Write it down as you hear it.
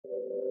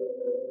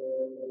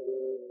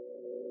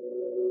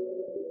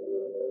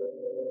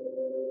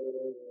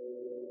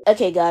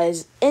Okay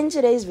guys, in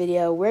today's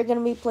video, we're going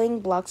to be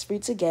playing Blox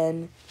Fruits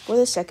again for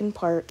the second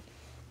part.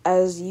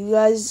 As you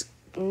guys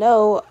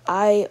know,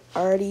 I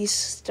already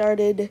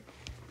started,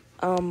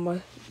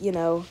 a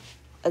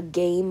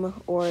game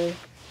or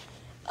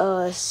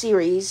a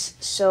series.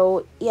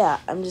 So yeah,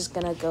 I'm just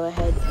going to go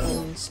ahead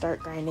and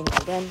start grinding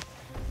again.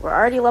 We're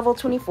already level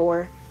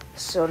 24,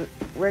 so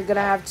we're going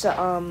to have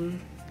to,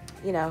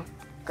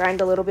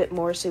 grind a little bit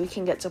more so we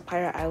can get to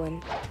Pirate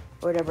Island,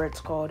 or whatever it's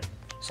called.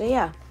 So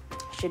yeah,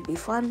 should be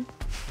fun.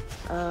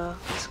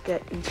 Let's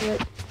get into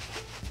it.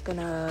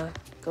 Gonna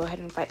go ahead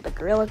and fight the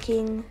Gorilla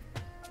King.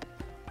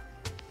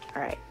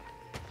 Alright.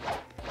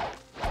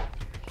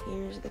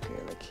 Here's the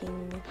Gorilla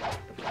King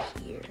over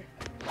here.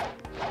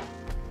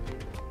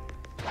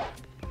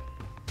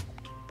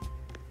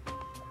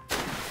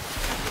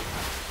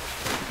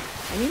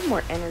 I need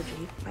more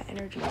energy. My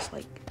energy is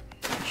like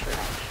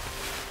trash.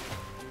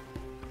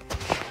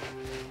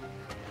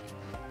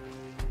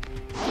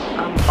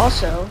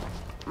 Also,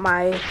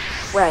 my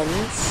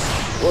friends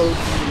will be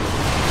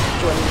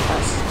joining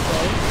us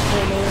today.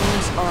 Their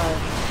names are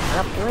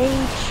Corrupt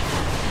Rage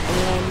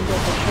and the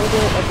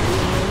Trader of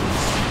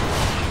Demons,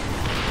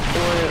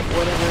 or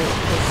whatever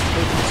his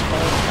name is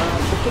called. I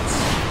think it's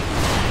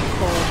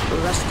called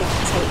Rustic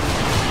Titan.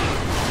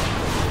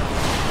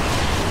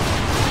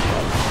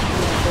 But,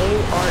 yeah, they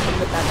are in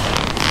the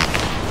background.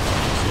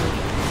 So,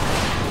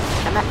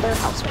 I'm at their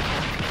house right now.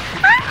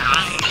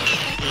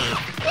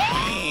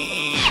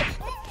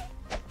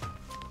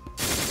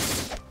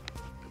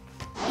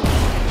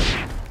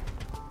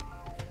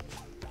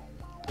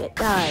 It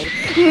died.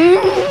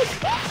 Please.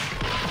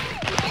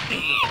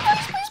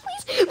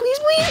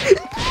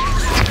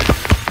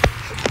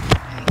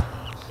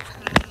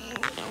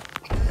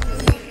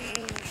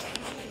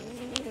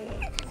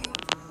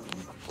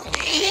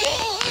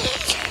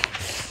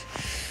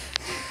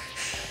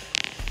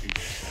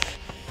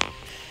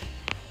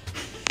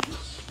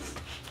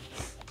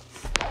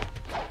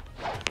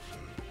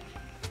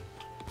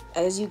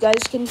 As you guys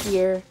can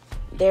hear,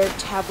 their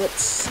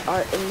tablets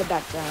are in the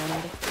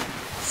background.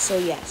 So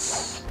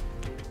yes.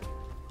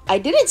 I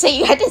didn't say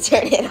you had to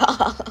turn it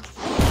off.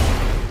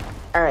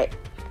 Alright.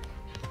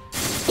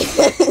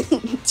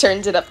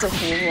 Turns it up to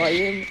full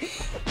volume.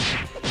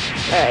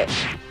 Alright.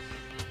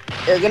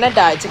 You're gonna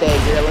die today,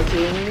 Gorilla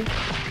King.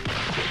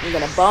 I'm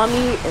gonna bomb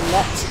you, and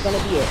that's gonna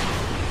be it.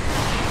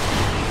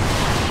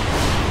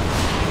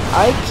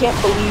 I can't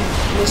believe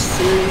this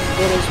series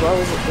did as well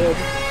as it did.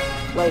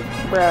 Like,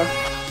 bruh.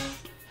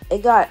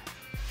 It got,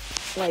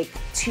 like,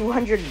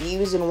 200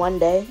 views in one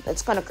day.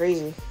 That's kind of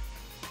crazy.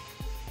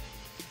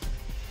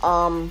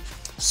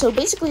 So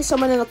basically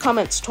someone in the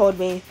comments told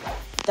me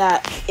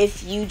that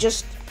if you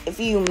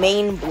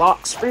main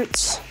Blox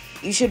Fruits,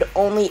 you should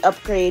only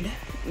upgrade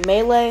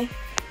melee,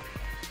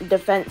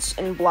 defense,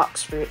 and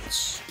Blox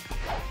Fruits.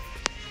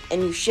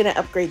 And you shouldn't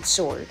upgrade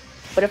sword.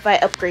 But if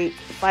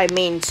I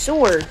main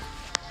sword,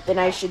 then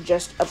I should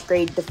just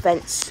upgrade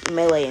defense,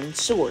 melee, and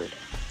sword.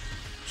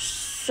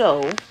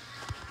 So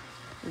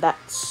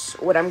that's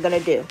what I'm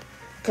gonna do.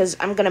 Because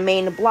I'm gonna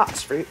main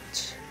Blox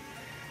Fruit,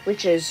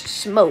 which is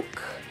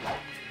smoke.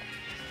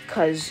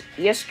 Because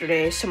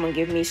yesterday someone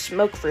gave me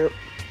smoke fruit.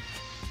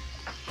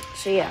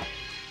 So yeah.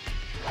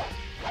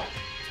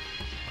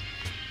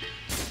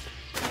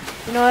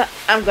 You know what?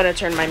 I'm gonna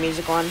turn my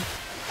music on.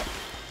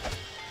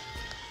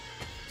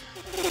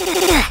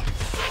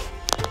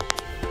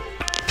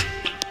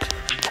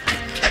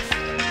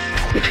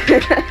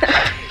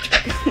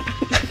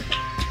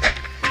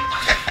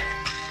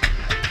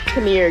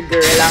 Come here,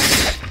 gorilla.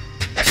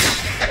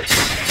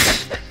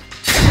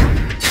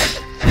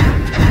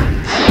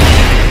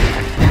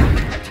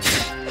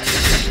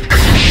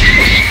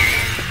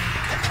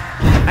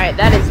 Alright,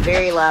 that is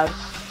very loud.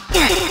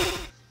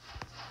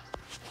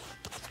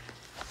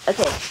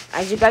 Okay,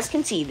 as you guys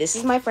can see, this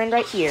is my friend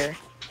right here.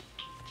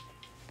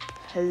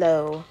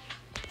 Hello,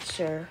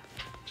 sir.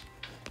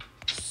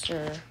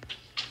 Sir.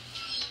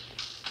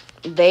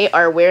 They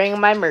are wearing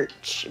my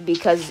merch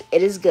because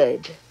it is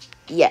good.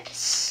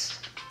 Yes.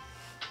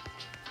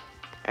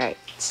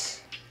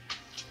 Alright.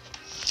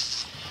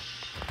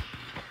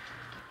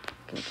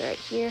 Gonna go right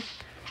here.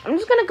 I'm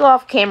just gonna go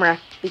off camera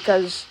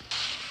because,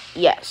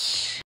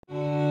 yes.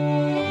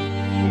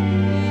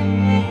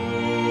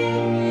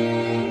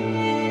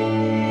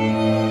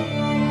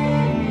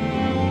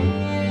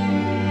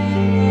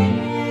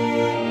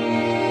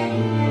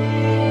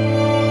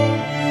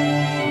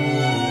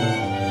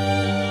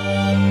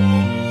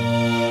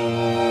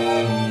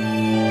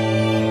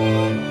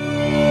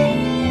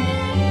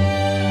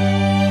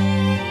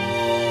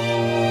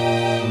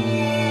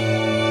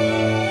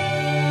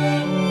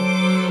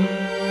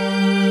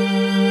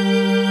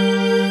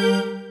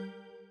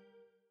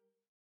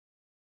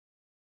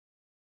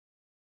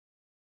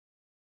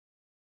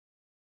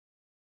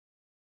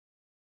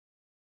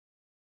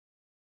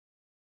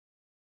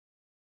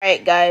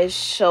 Alright guys,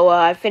 so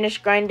I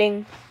finished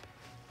grinding.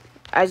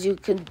 As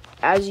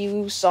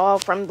you saw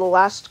from the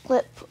last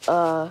clip,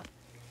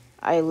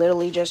 I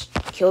literally just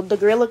killed the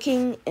Gorilla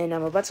King and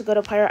I'm about to go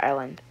to Pirate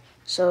Island.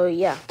 So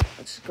yeah,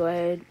 let's go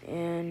ahead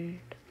and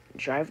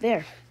drive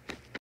there.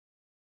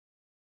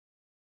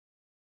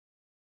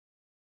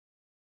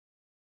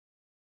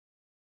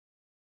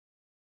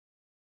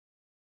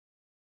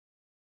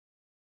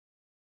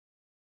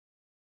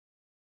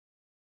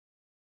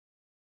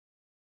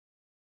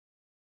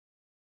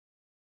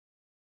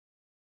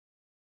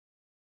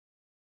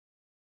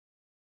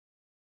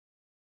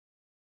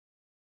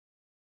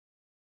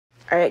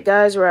 Alright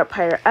guys, we're at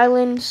Pirate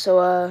Island,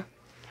 so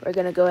we're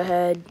gonna go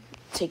ahead,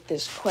 take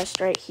this quest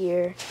right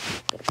here.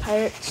 Go to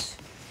Pirates.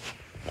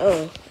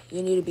 Oh,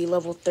 you need to be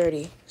level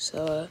 30,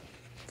 so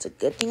it's a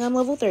good thing I'm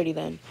level 30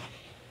 then.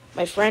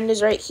 My friend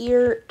is right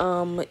here.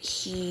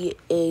 He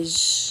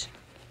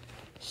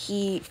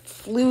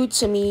flew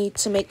to me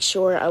to make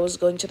sure I was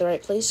going to the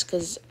right place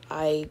because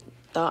I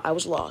thought I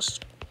was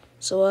lost.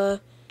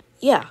 So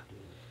yeah,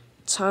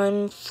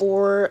 time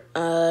for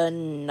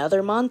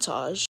another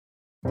montage.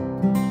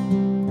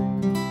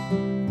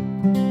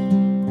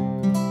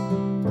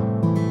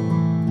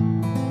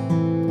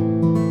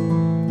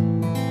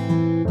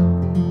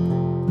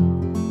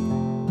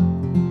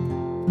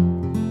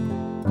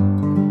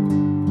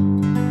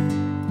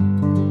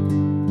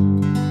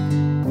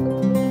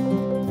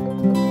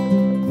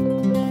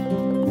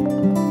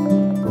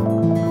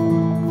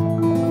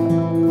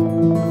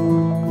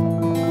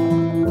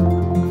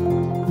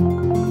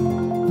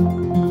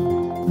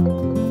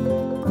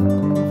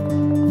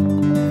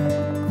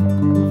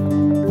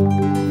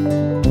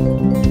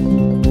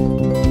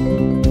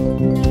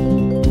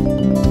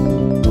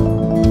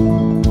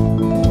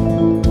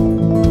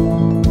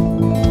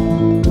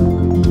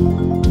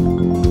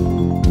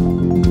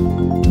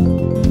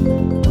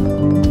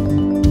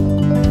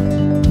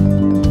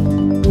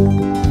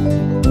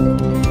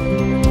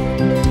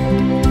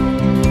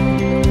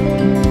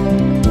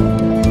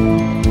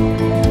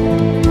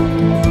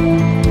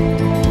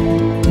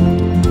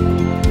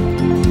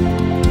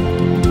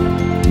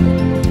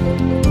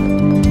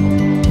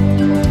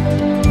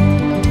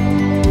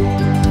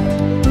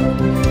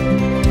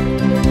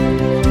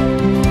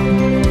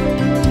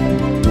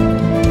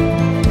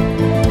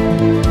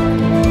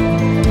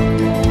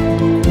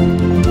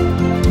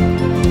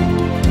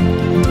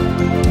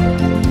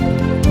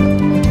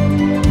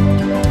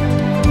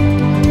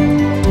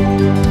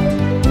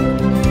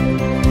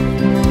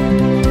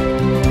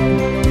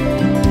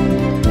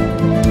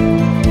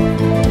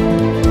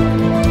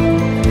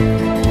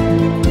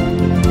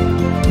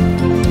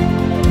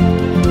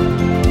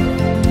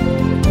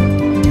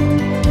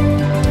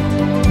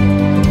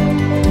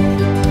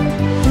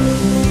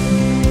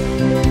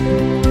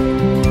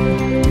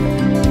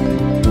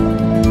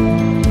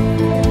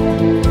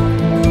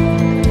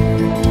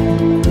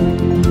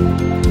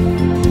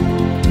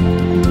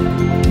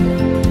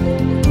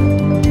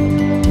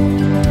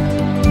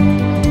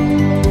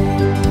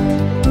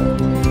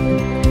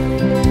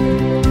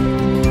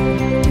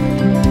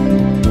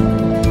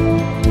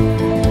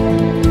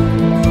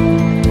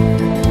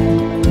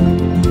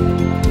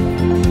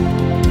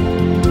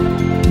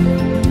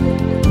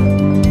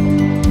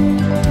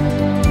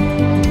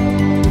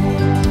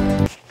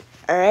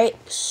 Alright,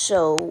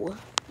 so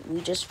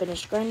we just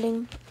finished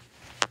grinding.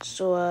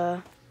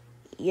 So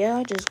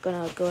yeah, just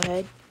gonna go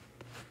ahead,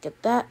 get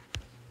that,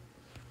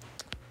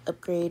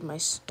 upgrade my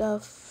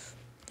stuff,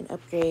 and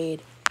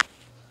upgrade,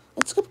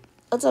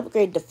 let's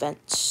upgrade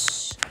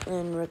defense.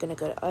 And we're gonna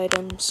go to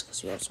items,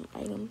 because we have some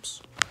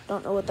items.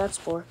 Don't know what that's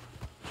for.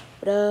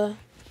 But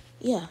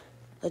yeah,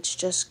 let's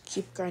just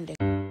keep grinding.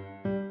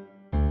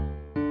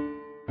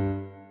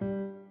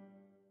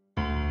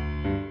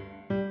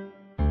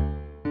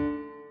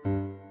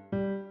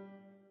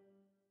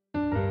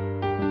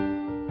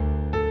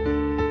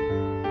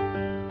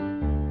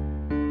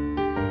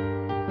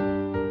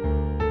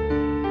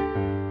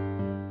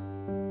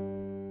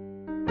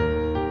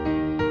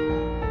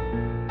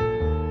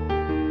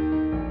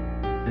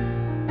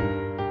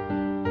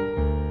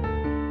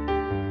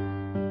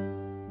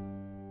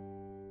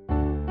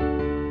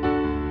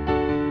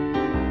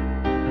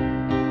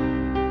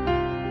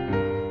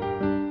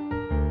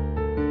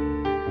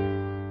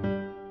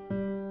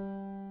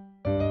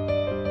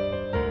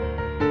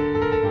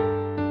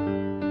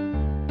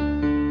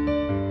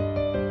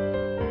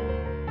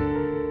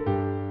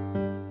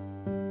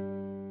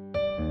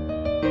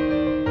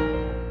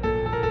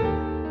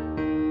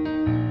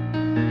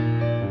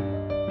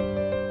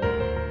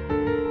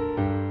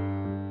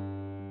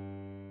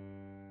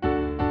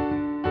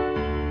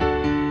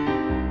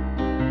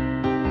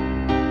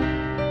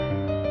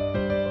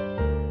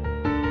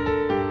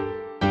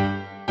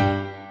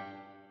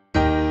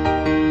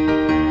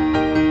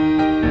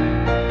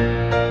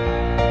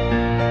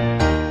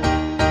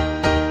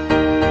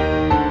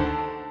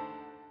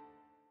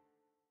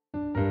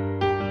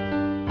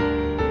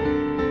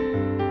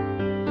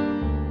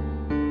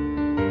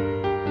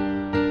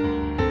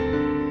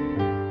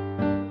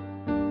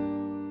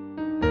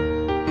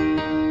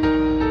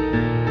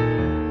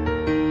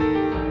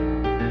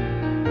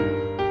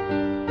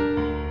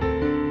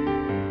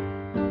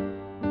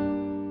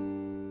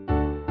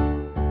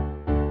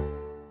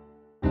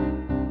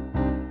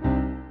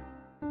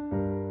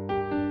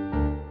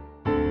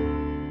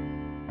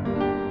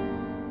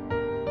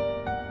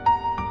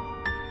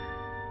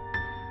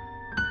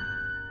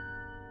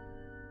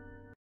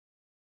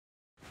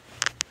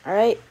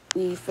 Alright,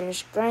 we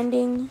finished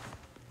grinding.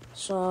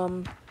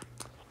 So,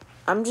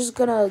 I'm just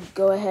gonna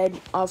go ahead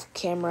off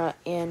camera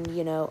and,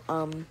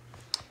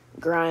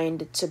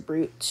 grind to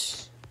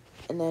brutes.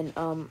 And then,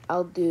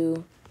 I'll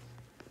do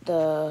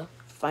the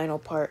final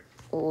part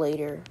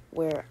later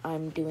where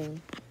I'm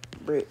doing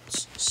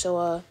brutes.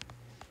 So,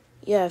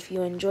 yeah, if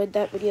you enjoyed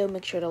that video,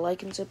 make sure to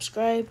like and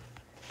subscribe.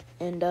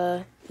 And,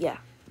 yeah,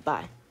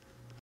 bye.